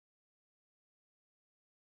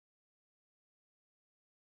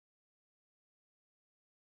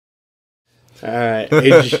Alright,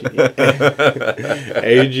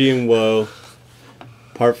 AG and Woe,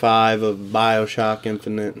 part 5 of Bioshock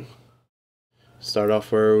Infinite. Start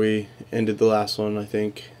off where we ended the last one, I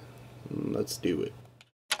think. Let's do it.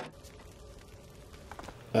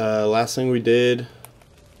 Last thing we did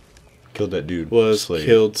Killed that dude. was Slate.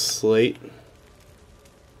 killed Slate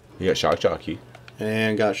You got Shock Jockey.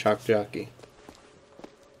 and got Shock Jockey.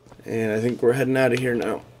 And I think we're heading out of here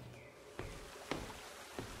now.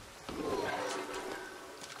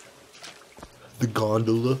 The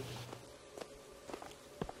gondola.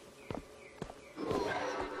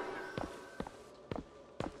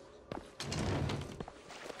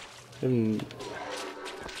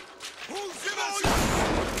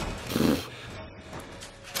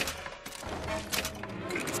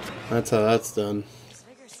 That's how that's done.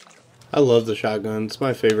 I love the shotgun. It's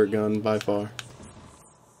my favorite gun by far.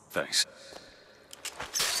 Thanks.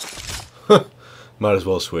 Might as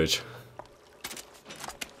well switch.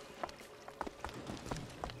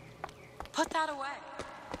 Put that away.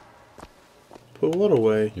 Put what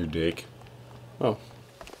away? Your dick. Oh.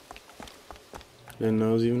 Didn't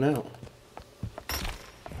know it was even out.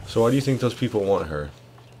 So why do you think those people want her?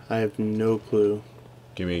 I have no clue.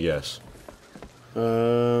 Give me a guess.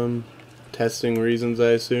 Testing reasons,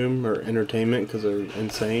 I assume, or entertainment because they're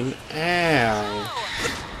insane. Ow!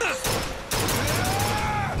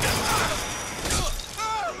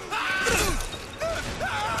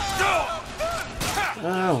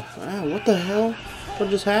 Ow! Ow! What the hell? What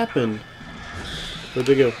just happened? Where'd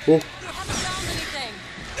they go? Oh!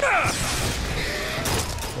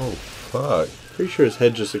 Oh, fuck. Pretty sure his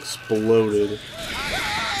head just exploded.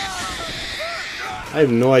 I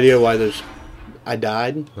have no idea why there's... I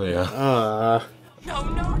died? Yeah. No.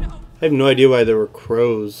 I have no idea why there were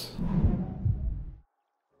crows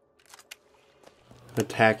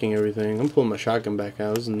attacking everything. I'm pulling my shotgun back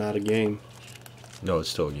out. This is not a game. No, it's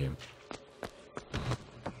still a game.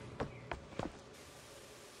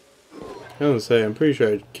 I was gonna say, I'm pretty sure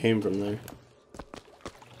it came from there.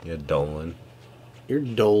 Yeah, Dolan. You're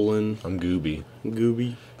Dolan. I'm Gooby.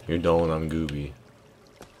 Gooby. You're Dolan, I'm Gooby.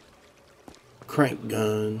 Crank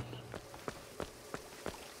gun.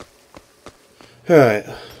 Alright.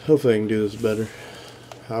 Hopefully I can do this better.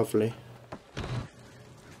 Hopefully.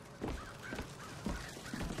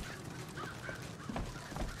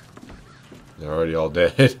 They're already all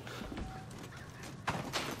dead.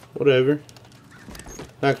 Whatever.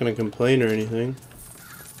 Not gonna complain or anything.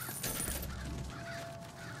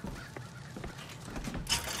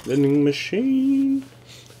 Vending machine.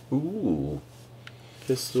 Ooh.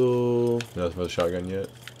 Pistol. Nothing for the shotgun yet?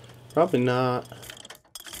 Probably not.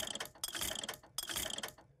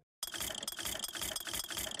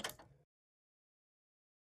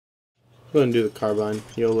 Go ahead and do the carbine.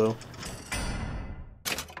 YOLO.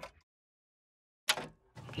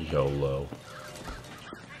 YOLO.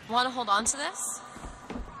 Want to hold on to this?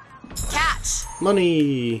 Catch!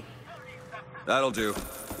 Money! That'll do.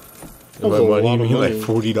 That's By a money, lot you of mean like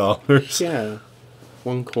money. $40? Yeah.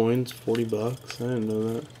 One coin's $40. I didn't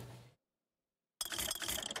know that.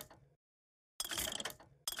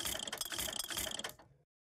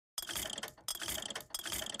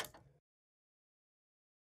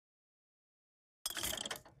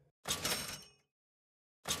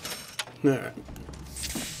 Alright.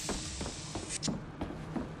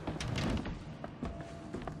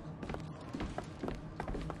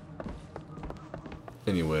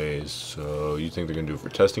 Anyways, so you think they're gonna do it for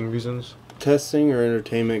testing reasons? Testing or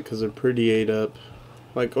entertainment because they're pretty ate up.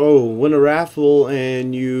 Like, oh, win a raffle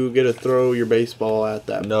and you get to throw your baseball at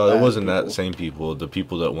that. No, it at wasn't people. that same people. The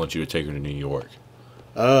people that want you to take her to New York.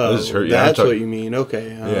 Oh, This is her- yeah, I'm that's what talking- you mean. Okay.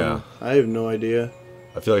 Yeah. I have no idea.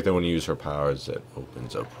 I feel like they want to use her powers that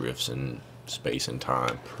opens up rifts in space and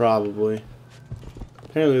time. Probably.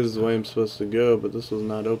 Apparently this is the way I'm supposed to go, but this was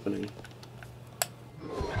not opening.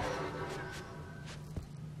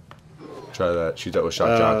 Try that. Shoot that with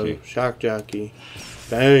Shock Jockey. Shock Jockey.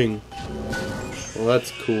 Bang. Well,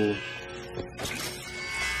 that's cool.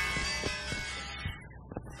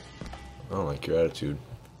 I don't like your attitude.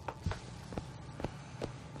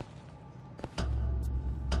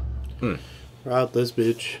 We're out this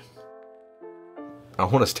bitch. I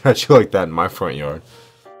want a statue like that in my front yard.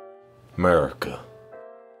 America.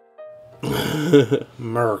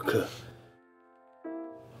 America.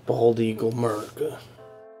 Bald Eagle America.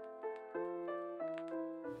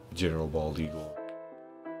 General Bald Eagle.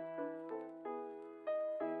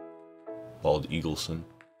 Bald Eagleson.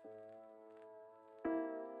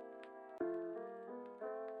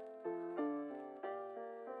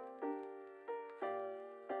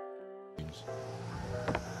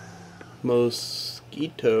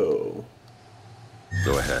 Mosquito.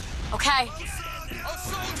 Go ahead. Okay.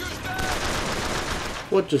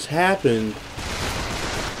 What just happened? I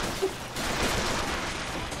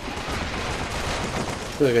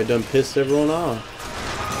feel like I done pissed everyone off.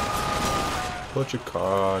 Pull out your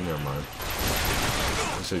car. Never mind.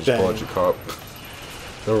 I said just Bang. pull out your car.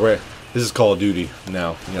 No, wait. This is Call of Duty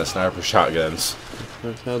now. You got sniper shotguns.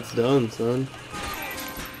 That's how it's done, son.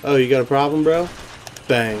 Oh, you got a problem, bro?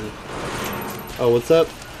 Bang. Oh, what's up?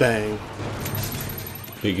 Bang.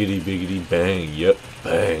 Biggity, biggity, bang. Yep,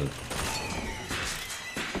 bang.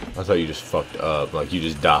 I thought you just fucked up. Like you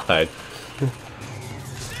just died.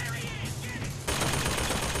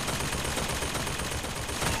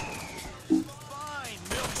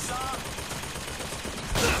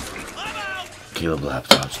 Caleb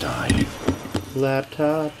laptop's dying.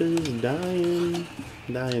 Laptop is dying.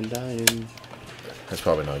 Dying. That's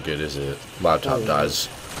probably not good, is it? Laptop Oh, yeah. dies.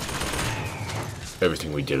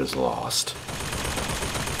 Everything we did is lost.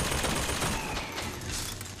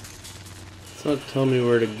 It's not telling me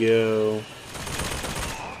where to go.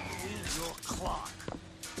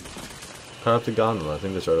 Climb up the gondola. I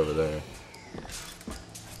think that's right over there.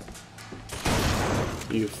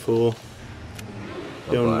 You fool.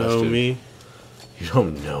 I You don't know blasted. me. You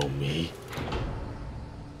don't know me.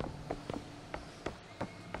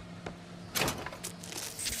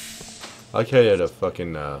 I like how he had a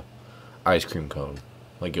fucking ice cream cone.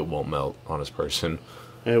 Like it won't melt on his person.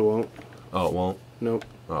 It won't. Oh, it won't? Nope.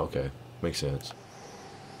 Oh, okay. Makes sense.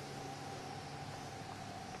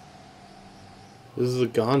 This is a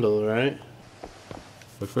gondola, right?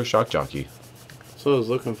 Look for a shock jockey. That's what I was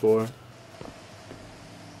looking for.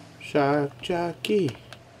 Shock jockey.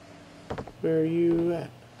 Where are you at?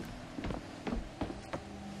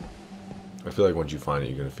 I feel like once you find it,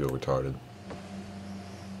 you're gonna feel retarded.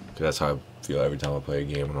 'Cause that's how I feel every time I play a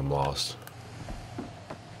game when I'm lost.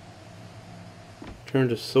 Turn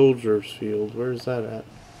to Soldier's Field. Where's that at?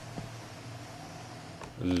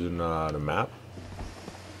 This is not a map.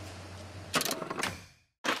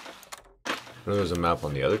 I know there's a map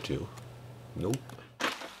on the other two. Nope.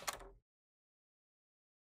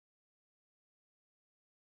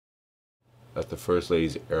 At the First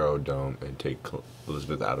Lady's Aerodome and take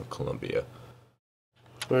Elizabeth out of Columbia.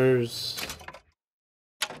 Where's...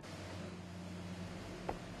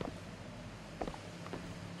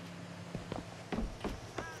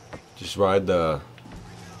 Just ride the...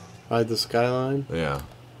 Hide the skyline? Yeah.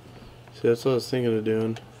 See, that's what I was thinking of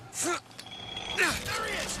doing.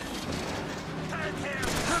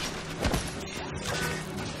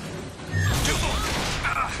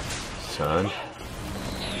 Son.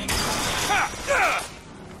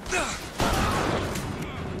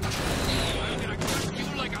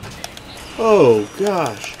 Oh,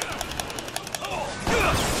 gosh.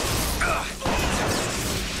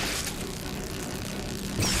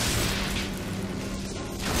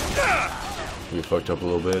 You fucked up a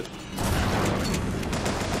little bit.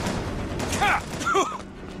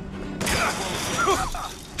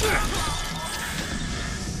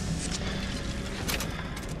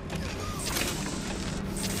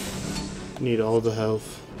 Need all the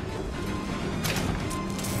health.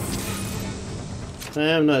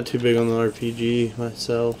 I'm not too big on the RPG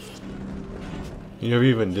myself. You never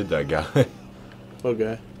even did that guy.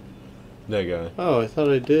 Okay. That guy. Oh, I thought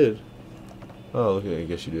I did. Oh, okay, I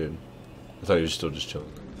guess you did. I thought you were still just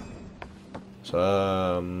chilling. So,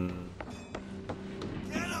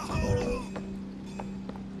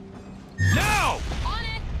 Now! On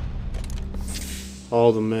it!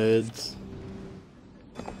 All the meds.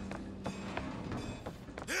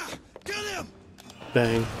 Get him!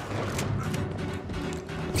 Bang.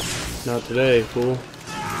 Not today, fool.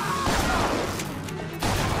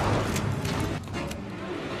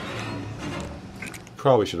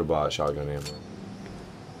 probably should have bought shotgun ammo.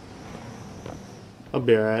 I'll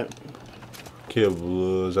be alright. Caleb,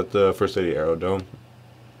 was that the First Lady Aerodome?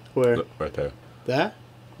 Where? Look, right there. That?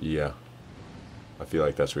 Yeah. I feel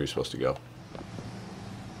like that's where you're supposed to go.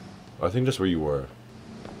 I think that's where you were.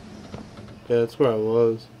 Yeah, that's where I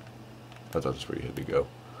was. I thought that's where you had to go.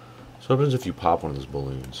 So what happens if you pop one of those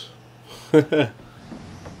balloons? I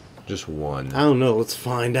Just one. don't know. Let's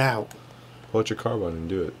find out. Pull out your carbine and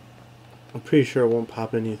do it. I'm pretty sure it won't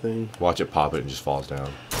pop anything. Watch it pop it and just falls down.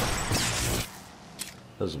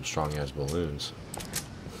 Those are some strong ass balloons.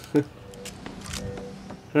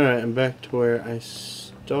 Alright, I'm back to where I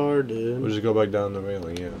started. We'll just go back down the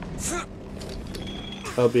railing, yeah.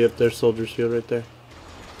 I'll be up there, Soldier's Field right there.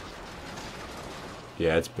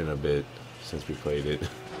 Yeah, it's been a bit since we played it.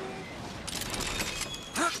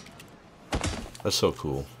 That's so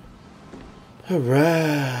cool.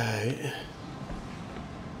 Alright.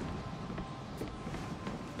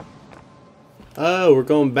 Oh, we're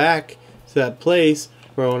going back to that place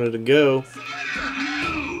where I wanted to go.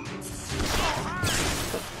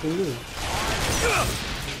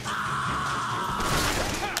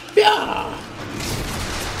 Yeah.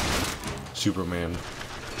 Superman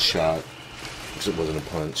shot. Because it wasn't a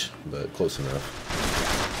punch, but close enough.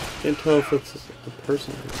 Can't tell if it's a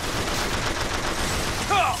person.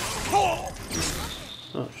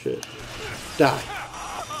 Oh shit. Die.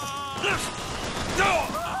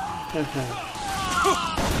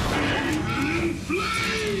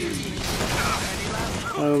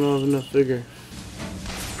 I don't know if enough vigor.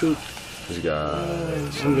 Poop. This guy.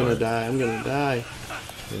 I'm gonna die. I'm gonna die.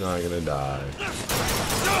 You're not gonna die.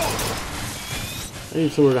 I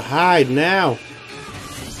need somewhere to hide now.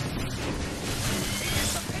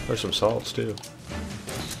 There's some salts too.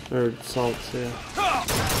 Or salts, yeah.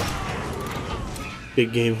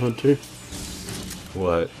 Big game hunter.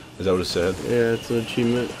 What? Is that what it said? Yeah, it's an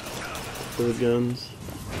achievement for the guns.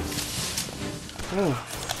 Oh.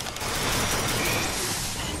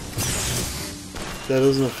 That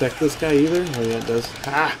doesn't affect this guy either? Oh yeah, it does.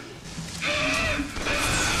 Ah!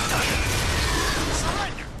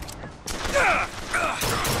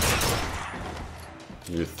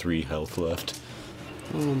 You have 3 health left.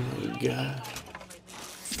 Oh my god.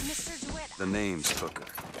 Mr. DeWitt. The name's Hooker.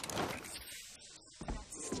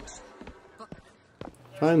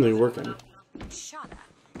 Finally working. Shut up.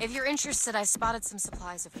 If you're interested, I spotted some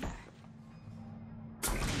supplies over there.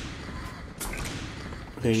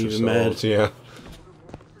 Ain't Extra even mad. salts, yeah.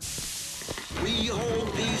 We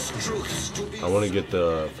hold these truths to be I want to get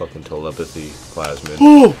the fucking telepathy plasmid.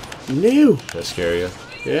 Oh! New! That scare you?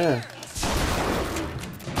 Yeah.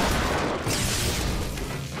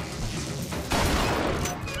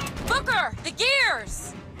 Booker! The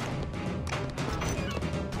gears!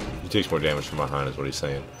 He takes more damage from behind, is what he's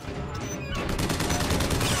saying.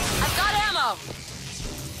 I've got ammo!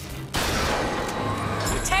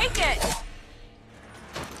 Take it!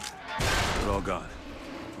 They're all gone.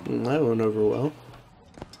 That went over well.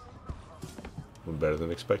 Better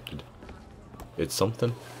than expected. It's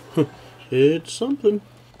something. It's something.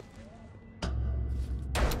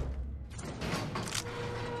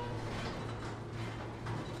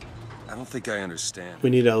 I don't think I understand. We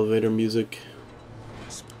need elevator music.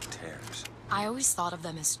 Tears. I always thought of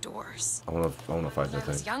them as doors. I wanna fight When that I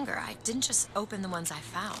was thing. younger, I didn't just open the ones I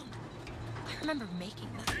found. I remember making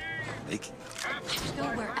them. Making them. I could go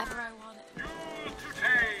wherever I wanted.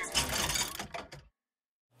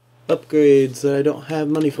 Upgrades that I don't have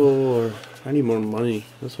money for. I need more money.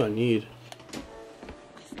 That's what I need.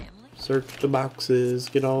 My family? Search the boxes,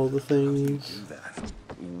 get all the things. Do that.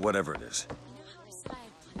 Whatever it is. I said I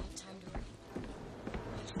had plenty of time to read.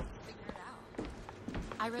 Figure it out.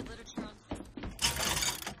 I read literature on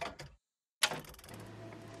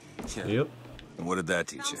Yeah. Yep. And what did that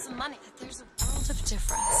teach found you? some money. That there's a world of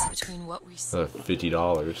difference between what we see.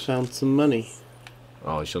 $50. Found some money.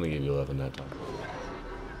 Oh, she only gave you 11 that time.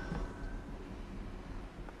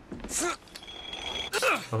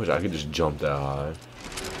 I wish I could just jump that high.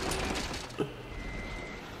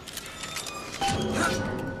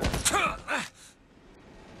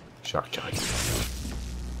 Shock giant.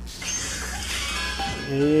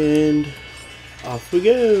 And off we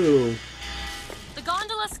go. The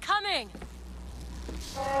gondola's coming!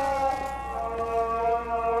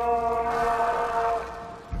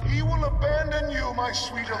 He will abandon you, my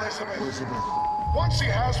sweet Elizabeth. Once he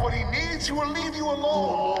has what he needs, he will leave you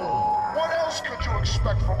alone. What else could you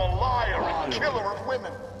expect from a liar and killer of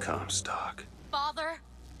women? Comstock. Father,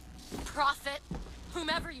 prophet,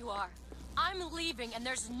 whomever you are, I'm leaving and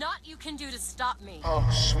there's naught you can do to stop me. Oh,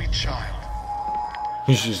 sweet child.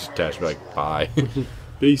 You should just attach me like, bye.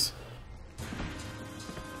 Peace.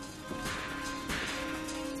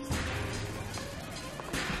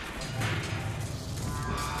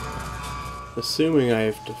 Assuming I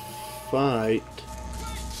have to fight,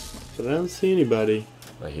 but I don't see anybody.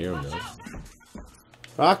 I hear him though.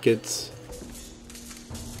 Rockets.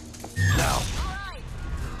 Now.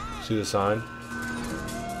 See the sign?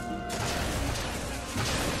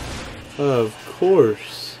 Of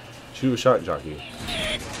course. Shoot a shock jockey.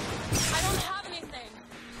 I don't have anything.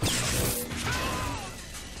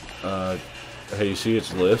 Hey, you see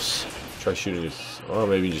its lifts? Try shooting its. Or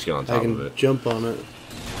maybe you just get on I top of can it. jump on it.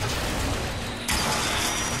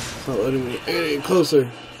 It's not letting me. I gotta get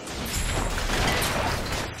closer.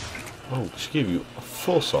 Oh, she gave you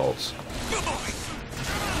full salts.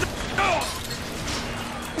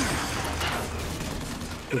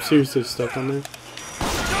 I'm seriously stuck on there.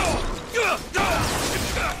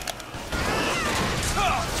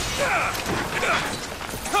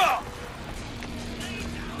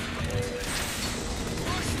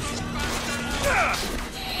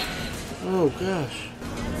 Oh gosh.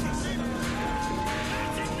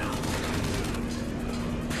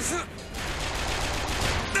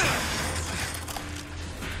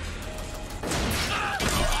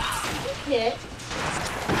 Hit.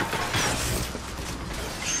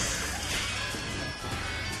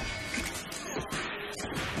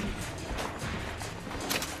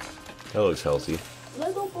 That looks healthy.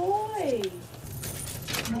 Little boy.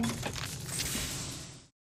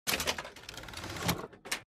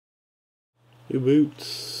 New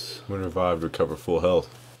boots. When revived, recover full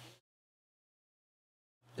health.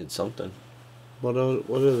 It's something. What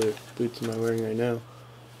other boots am I wearing right now?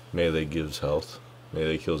 Melee gives health.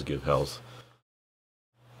 Melee kills give health.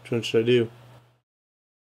 Which one should I do?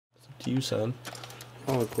 It's up to you, son.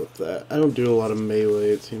 I'll equip that. I don't do a lot of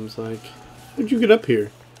melee, it seems like. How'd you get up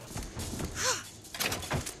here?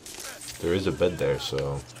 There is a bed there,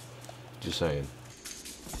 so just saying.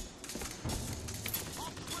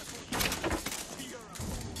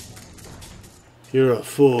 You're a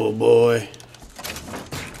fool, boy.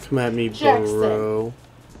 Come at me, Jackson. bro.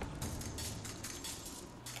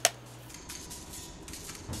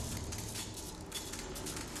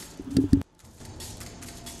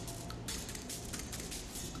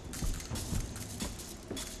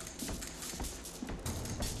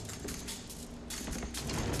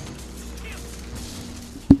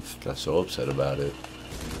 Got so upset about it.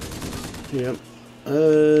 Yep.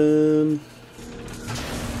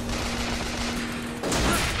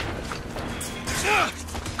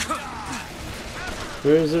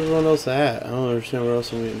 Where's everyone else at? I don't understand where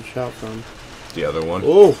else I'm getting shot from. The other one.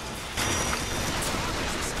 Oh!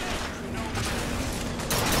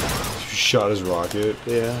 You shot his rocket.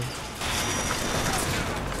 Yeah.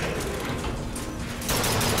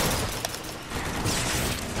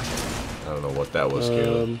 I don't know what that was,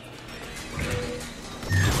 Caleb. Do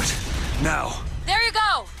it. Now. There you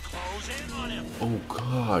go! Oh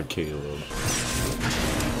God, Caleb.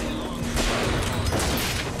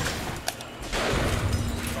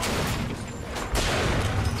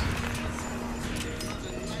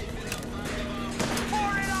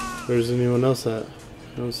 Where's anyone else at?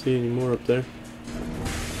 I don't see any more up there.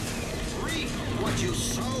 Reap what you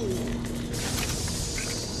sow.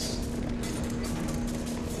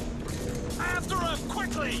 After him,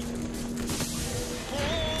 quickly!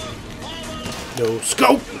 No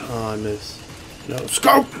scope! Oh, I missed. No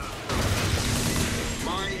scope!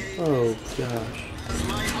 Oh, gosh.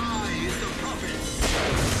 My eye is the prophet.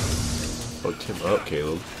 Fucked him up,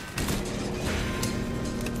 Caleb.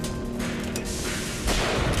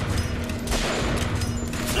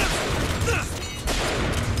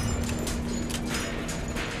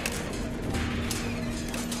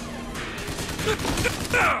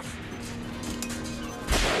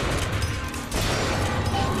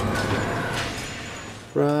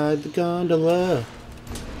 Ride the gondola.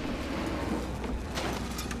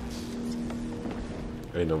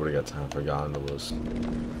 Ain't nobody got time for gondolas.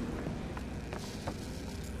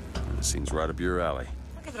 Seems right up your alley.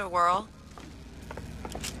 I'll give it a whirl.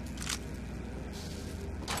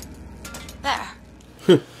 There.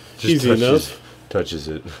 Just Easy enough. Touches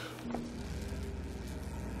it.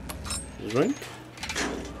 Drink?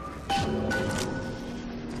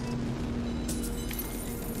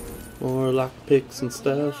 More lockpicks and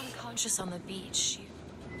stuff. Unconscious on the beach,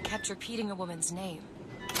 you kept repeating a woman's name.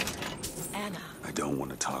 Anna. I don't want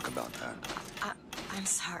to talk about that. I'm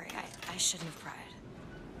sorry. I shouldn't have pried.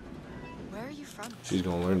 Where are you from? She's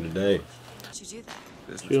gonna learn today. How'd you do that?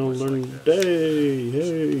 Business You don't was learn like that. today.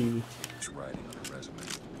 Hey. It's writing on a resume.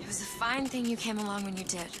 It was a fine thing you came along when you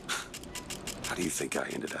did. How do you think I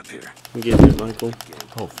ended up here? I'm getting it, Michael.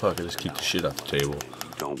 Oh fuck! I just kicked the shit off the table.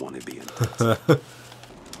 You don't want to be in it.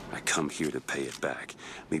 I come here to pay it back.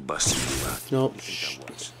 Me busting you out. Nope. You Shh. think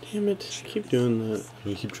I was? Damn it. Keep doing that. What do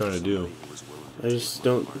you keep trying to do? I just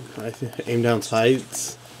don't. Aim down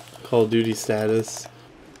sights. Call of Duty status.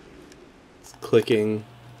 It's clicking.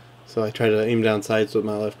 So I try to aim down sights with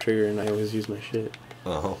my left trigger and I always use my shit.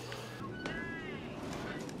 Oh.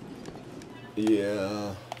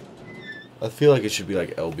 Yeah. I feel like it should be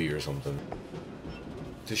like LB or something.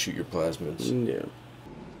 To shoot your plasmids. Yeah.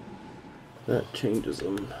 That changes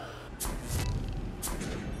them.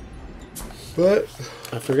 But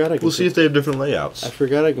I forgot I can. we'll see if they have different layouts. I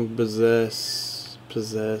forgot I can possess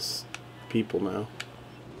people now.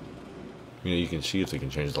 You know, you can see if they can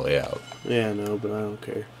change the layout. Yeah, I know, but I don't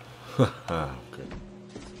care. Ah, okay.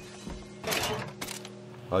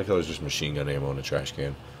 I like how there's just machine gun ammo in a trash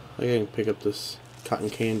can. I can pick up this cotton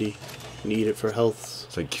candy and eat it for health.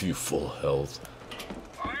 It's like give you full health.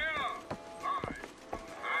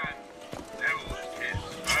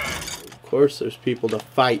 Of course, there's people to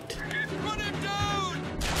fight.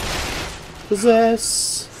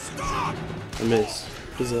 Possess. I miss.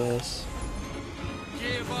 Possess.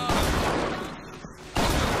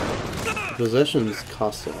 Possessions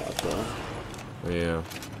cost a lot, though. Yeah.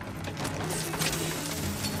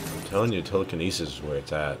 I'm telling you, telekinesis is where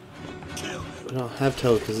it's at. I don't have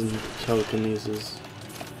telekinesis. Telekinesis.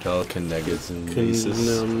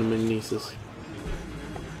 Telekinesis.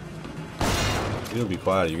 You're gonna be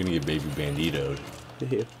quiet. You're gonna get baby banditoed.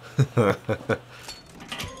 Yeah.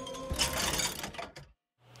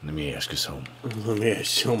 Let me ask you something. Let me ask you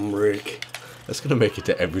something, Rick. That's gonna make it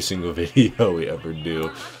to every single video we ever do.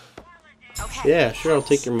 Okay. Yeah, sure, I'll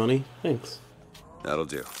take your money. Thanks. That'll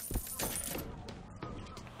do.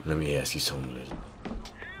 Let me ask you something, Liz.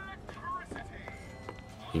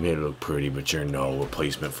 You made it look pretty, but you're no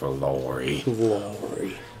replacement for Lori.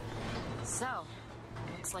 Lori. So,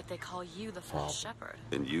 looks like they call you the false shepherd.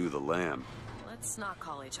 And you, the lamb. Let's not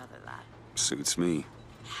call each other that. Suits me.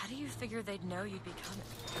 How do you figure they'd know you'd be coming?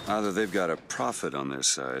 Either they've got a prophet on their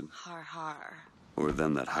side, Har har. or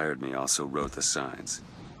them that hired me also wrote the signs.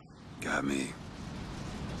 Got me.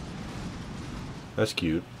 That's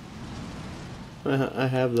cute. I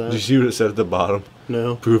have that. Did you see what it said at the bottom?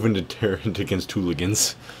 No. Proven deterrent against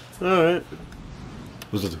hooligans. Alright.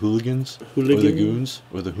 Was it the hooligans? Hooligan? Or the goons?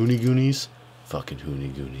 Or the hoony goonies? Fucking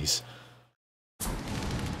hoony goonies.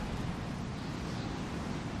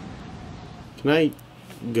 Can I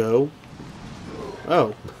go?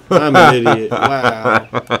 Oh. I'm an idiot. Wow.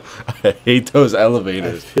 I hate those I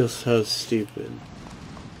elevators. feel so stupid.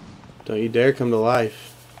 Don't you dare come to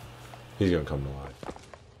life. He's gonna come to life.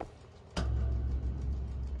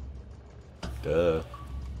 Duh.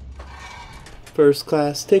 First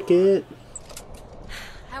class ticket.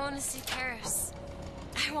 I want to see Paris.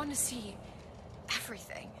 I want to see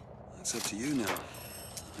everything. It's up to you now.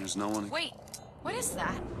 There's no one... Wait, what is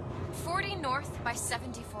that? 40 north by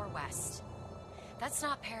 74 west. That's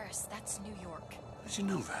not Paris, that's New York. How'd you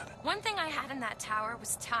know that? One thing I had in that tower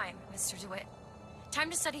was time, Mr. DeWitt.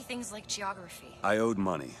 Time to study things like geography. I owed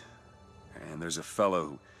money. And there's a fellow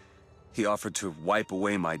who... He offered to wipe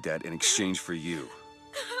away my debt in exchange for you.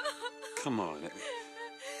 Come on. That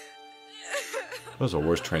was the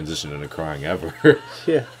worst transition into crying ever.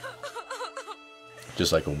 Yeah.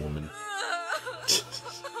 Just like a woman.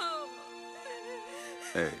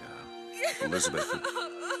 Hey, Elizabeth,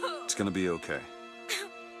 it's gonna be okay.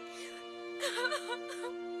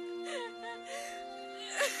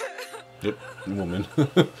 Yep, woman.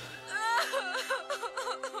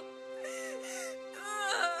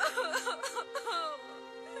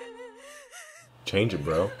 Change it,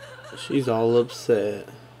 bro. She's all upset.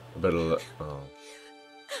 I better let... Oh.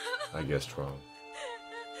 I guessed wrong.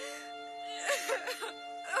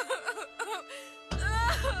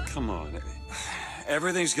 Come on.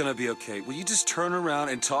 Everything's gonna be okay. Will you just turn around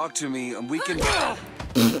and talk to me and we can...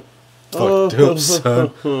 Fucked up,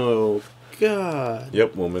 son. Oh, God.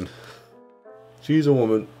 Yep, woman. She's a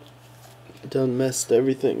woman. Done messed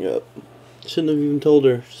everything up. Shouldn't have even told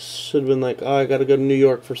her. Should have been like, oh, I gotta go to New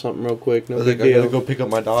York for something real quick. No big I deal. gotta go pick up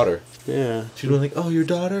my daughter. Yeah. She'd be like, oh, your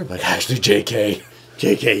daughter? I'm like, actually, JK.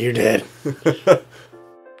 JK, you're dead.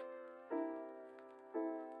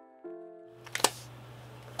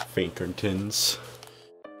 Pinkertons.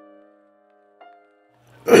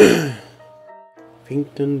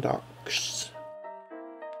 Pinkton Docks.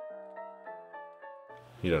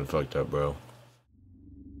 He done fucked up, bro.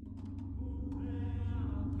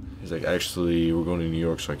 He's like, actually, we're going to New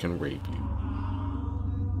York so I can rape you.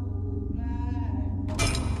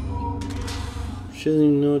 She doesn't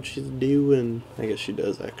even know what she's doing. I guess she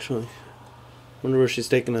does, actually. Wonder where she's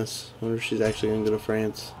taking us. Wonder if she's actually gonna go to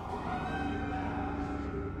France.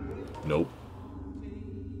 Nope.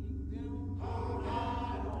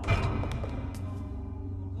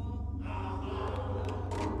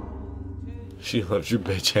 She left your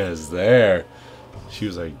bitch ass there. She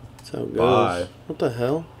was like, That's how it goes. bye. What the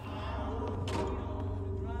hell?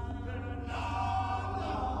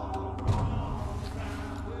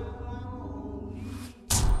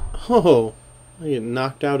 Oh, I get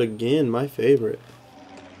knocked out again. My favorite.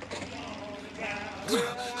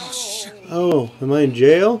 Oh, am I in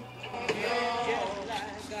jail?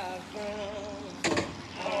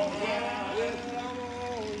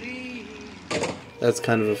 That's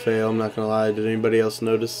kind of a fail, I'm not gonna lie. Did anybody else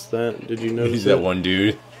notice that? Did you notice He's that? that one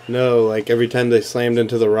dude. No, like every time they slammed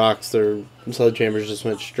into the rocks, their sledgehammers just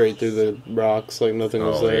went straight through the rocks like nothing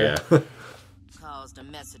was there. Yeah. Caused a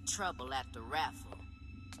mess of trouble at the raffle.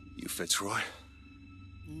 You Fitzroy?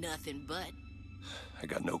 Nothing but. I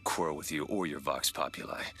got no quarrel with you or your Vox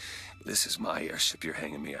Populi. This is my airship you're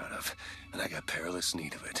hanging me out of, and I got perilous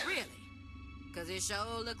need of it. Really? Cause it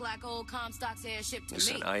sure look like old Comstock's airship to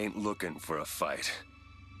Listen, me. I ain't looking for a fight.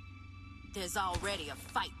 There's already a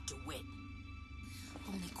fight to win.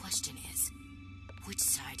 Only question is, which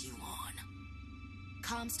side you on?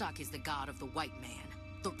 Comstock is the god of the white man,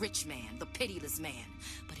 the rich man, the pitiless man.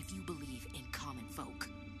 But if you believe in common folk,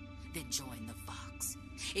 then join the Fox.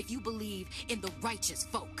 If you believe in the righteous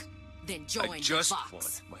folk, then join I the just Fox.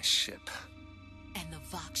 want my ship. And the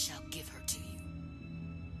Vox shall give her to you.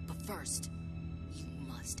 But first, you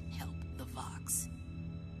must help the Vox.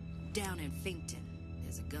 Down in Finkton,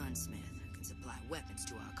 there's a gunsmith who can supply weapons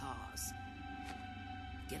to our cause.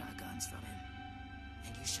 Get our guns from him,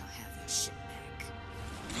 and you shall have your ship back.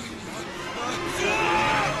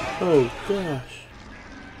 Oh gosh.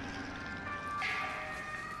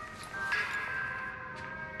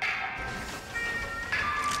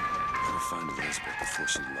 Gotta find Elizabeth before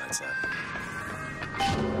she lights out.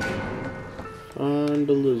 On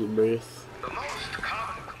to Elizabeth. The most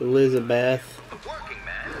common Elizabeth. of working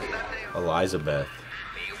men is that they Elizabeth.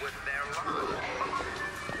 be with their love.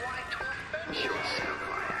 Why torment yourself,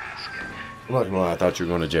 I ask? I'm not gonna lie, I thought you were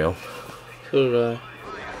going to jail. So did I.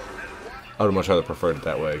 I would much rather preferred it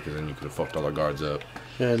that way, because then you could have fucked all the guards up.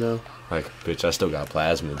 Yeah, I know. Like, bitch, I still got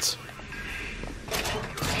plasmids.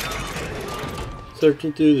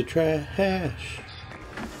 Searching through the trash.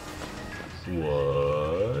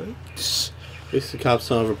 What? At least the cops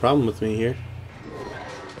don't have a problem with me here.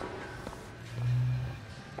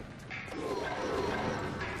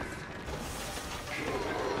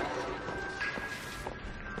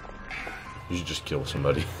 You should just kill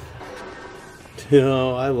somebody. You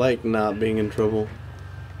know, I like not being in trouble.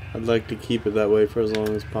 I'd like to keep it that way for as long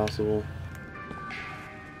as possible.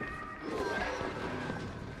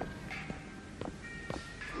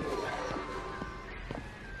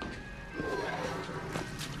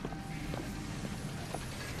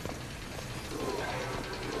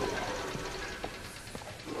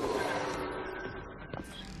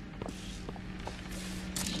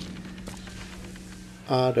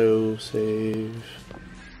 Auto save.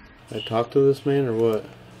 I talk to this man or what?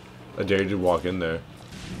 I dare you to walk in there.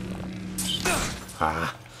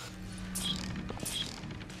 Ah,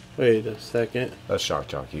 Wait a second. that's shock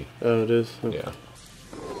jockey. Oh, it is? Okay. Yeah.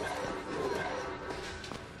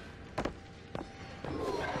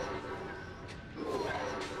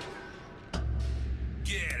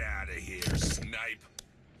 Get out of here, snipe.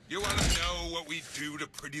 You want to know what we do to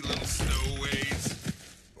pretty little stowaways?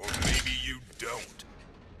 Or maybe you don't.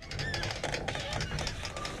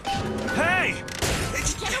 Hey!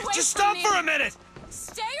 Get away Just from stop me. for a minute!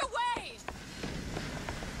 Stay away!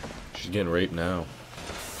 She's getting raped now.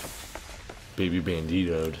 Baby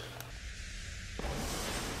banditoed.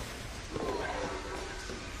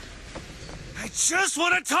 I just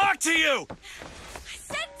want to talk to you! I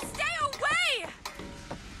said stay away!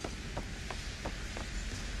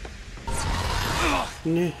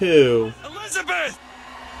 No. Elizabeth!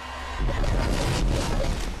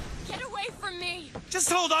 Get away from me!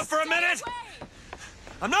 Just hold up for a Stay minute! away.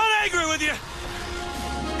 I'm not angry with you!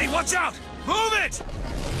 Hey, watch out! Move it!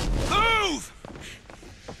 Move!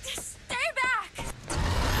 Stay back!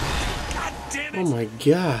 God damn it! Oh my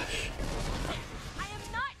gosh. I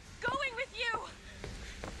am not going with you!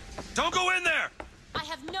 Don't go in there! I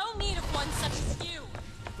have no need of one such as you!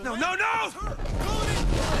 No, no, no!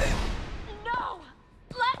 No!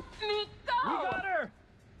 Let me go!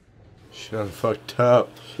 She done fucked up.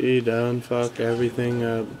 She done fucked everything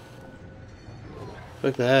up.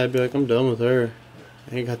 Fuck that, I'd be like, I'm done with her.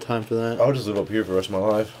 I ain't got time for that. I'll just live up here for the rest of my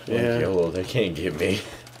life. Yeah. Like, YOLO, they can't get me.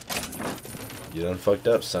 You done fucked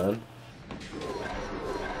up, son.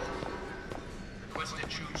 Requested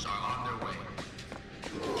troops are on their way.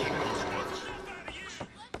 Keep those ones.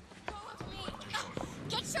 Let go of me!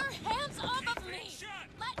 Get your hands off of me!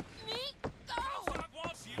 Let me go!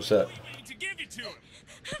 What's that? To give you to him.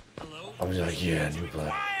 Hello? I was like, yeah, new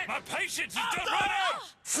blood. My patience is done running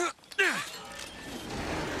out!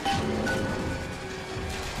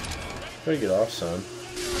 Try to get off, son.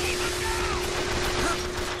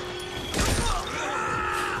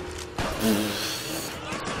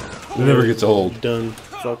 It never gets old. Done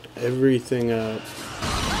fucked everything up.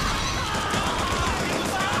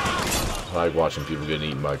 I like watching people getting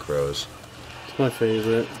eaten by crows. It's my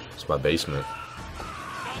favorite. It's my basement.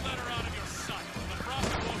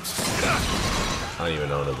 I don't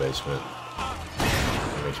even own a basement.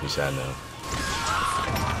 It makes me sad now.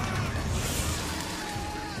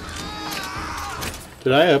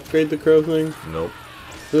 Did I upgrade the crow thing? Nope.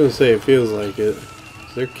 I was gonna say it feels like it.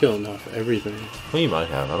 They're killing off everything. Well, you might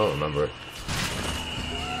have. I don't remember.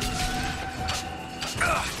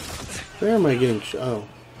 Where am I getting oh.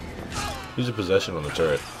 Use a possession on the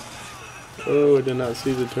turret. Oh, I did not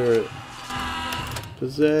see the turret.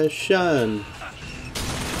 Possession.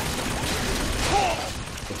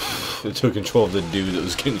 It took control of the dude that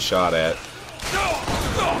was getting shot at.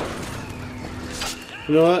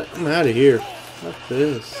 You know what? I'm out of here. Fuck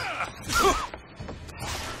this.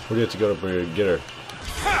 We get to go up here and get her.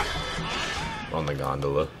 On the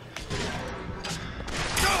gondola.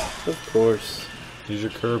 Of course. Use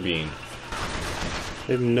your carbine.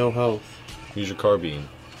 I have no health. Use your carbine.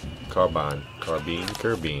 Carbine. Carbine.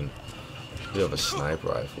 Carbine. You have a sniper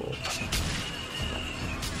rifle.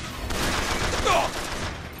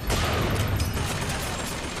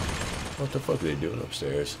 What the fuck are they doing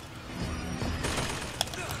upstairs?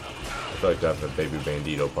 I feel like they're having a baby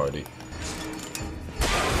bandito party.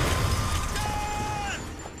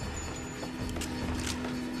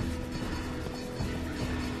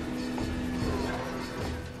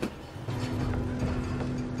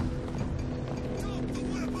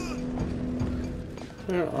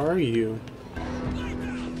 Where are you?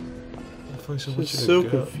 This is so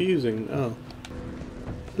confusing. Oh.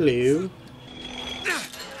 Hello.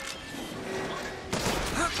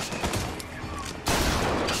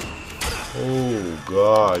 Oh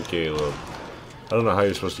god, Caleb. I don't know how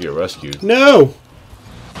you're supposed to get rescued. No!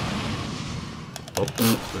 Oh,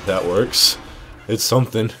 if that works. It's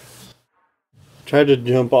something. Tried to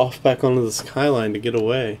jump off back onto the skyline to get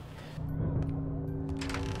away.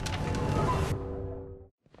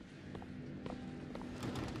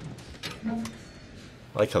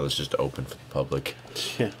 I like how this is just open for the public.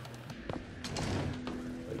 Yeah.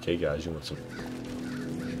 Like, hey guys, you want some...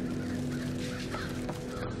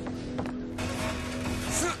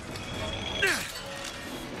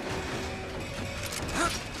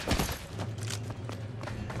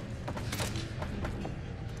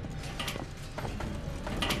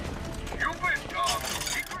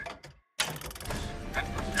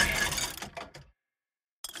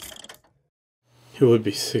 It would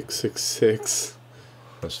be 666.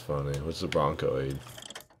 That's funny. What's the Bronco aid?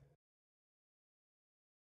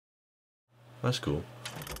 That's cool.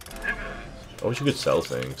 I wish you could sell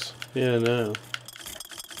things. Yeah, no.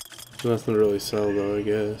 Nothing to really sell though, I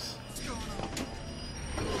guess.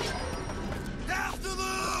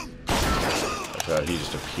 God, he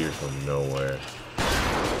just appeared from nowhere.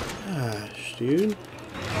 Gosh, dude.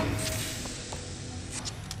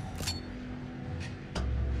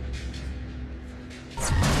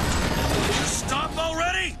 Stop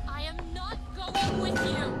already! I am not going with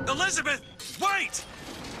you. Elizabeth, wait!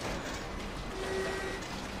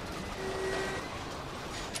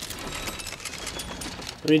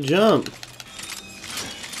 Let me jump.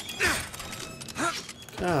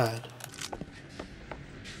 God.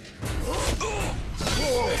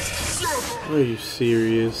 Are you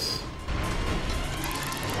serious?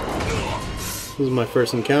 This is my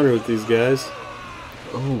first encounter with these guys.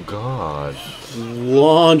 Oh god.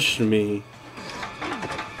 Launched me.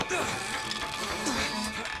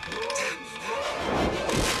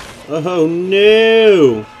 Oh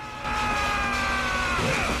no!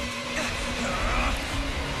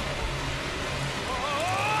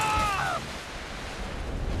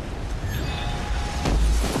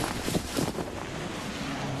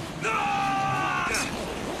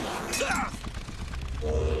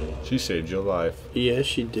 She saved your life. Yeah,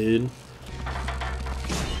 she did.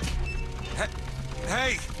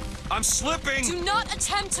 Hey, I'm slipping! Do not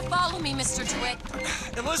attempt to follow me, Mr. DeWitt.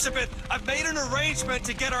 Elizabeth, I've made an arrangement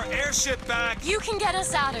to get our airship back. You can get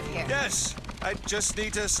us out of here. Yes, I just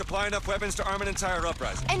need to supply enough weapons to arm an entire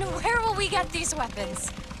uprising. And where will we get these weapons?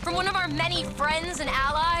 From one of our many friends and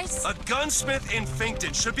allies? A gunsmith in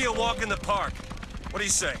Finkton should be a walk in the park. What do you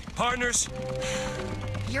say, partners?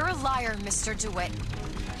 You're a liar, Mr. DeWitt.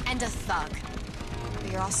 And a thug.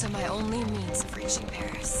 But you're also my only means of reaching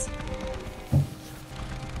Paris.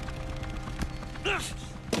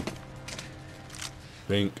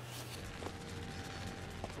 Think.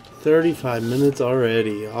 35 minutes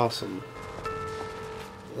already. Awesome.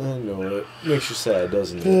 I know it. Makes you sad,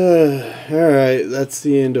 doesn't it? Alright, that's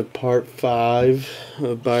the end of part 5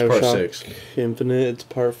 of Bioshock Part 6. Infinite. It's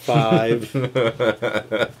part 5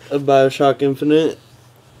 of Bioshock Infinite.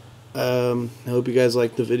 I hope you guys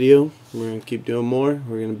liked the video. We're going to keep doing more.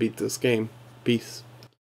 We're going to beat this game. Peace.